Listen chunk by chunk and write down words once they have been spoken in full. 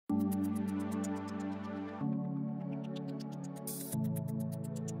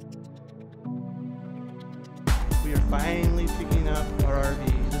we are finally picking up our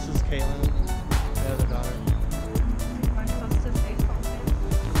RV. This is Kaylin, my other daughter. Am I supposed to say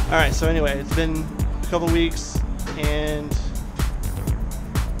something? Alright, so anyway, it's been a couple weeks and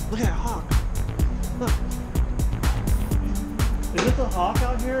look at that hawk. Look. Is this a hawk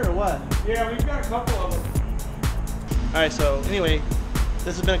out here or what? Yeah, we've got a couple of them. Alright, so anyway,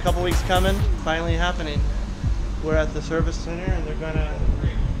 this has been a couple weeks coming, finally happening. We're at the service center and they're gonna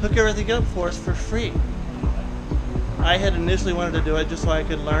hook everything up for us for free. I had initially wanted to do it just so I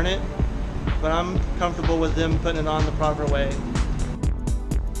could learn it, but I'm comfortable with them putting it on the proper way.